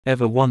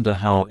Ever wonder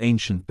how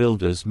ancient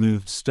builders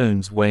moved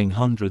stones weighing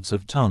hundreds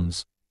of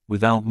tons,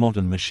 without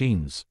modern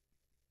machines?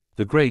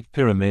 The Great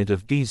Pyramid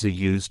of Giza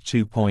used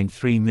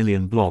 2.3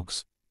 million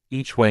blocks,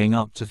 each weighing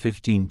up to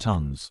 15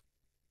 tons.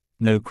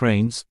 No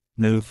cranes,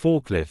 no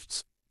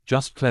forklifts,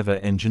 just clever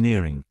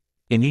engineering.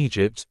 In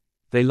Egypt,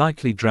 they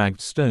likely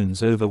dragged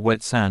stones over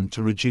wet sand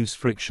to reduce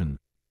friction,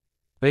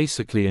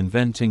 basically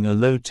inventing a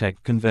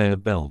low-tech conveyor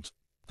belt.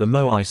 The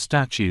Moai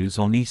statues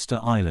on Easter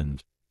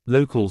Island.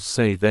 Locals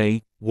say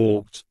they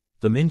walked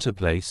them into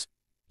place,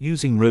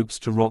 using ropes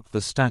to rock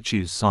the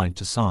statues side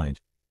to side.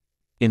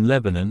 In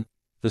Lebanon,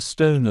 the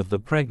stone of the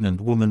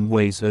pregnant woman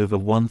weighs over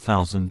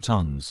 1,000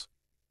 tons.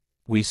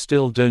 We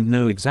still don't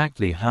know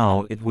exactly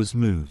how it was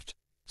moved.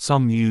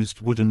 Some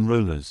used wooden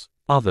rollers,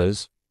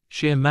 others,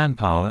 sheer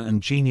manpower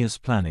and genius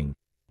planning.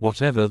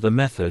 Whatever the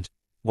method,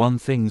 one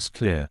thing's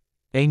clear: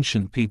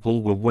 ancient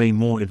people were way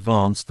more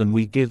advanced than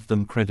we give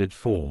them credit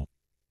for.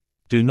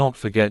 Do not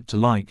forget to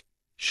like,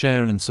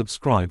 share and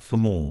subscribe for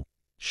more.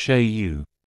 Share you.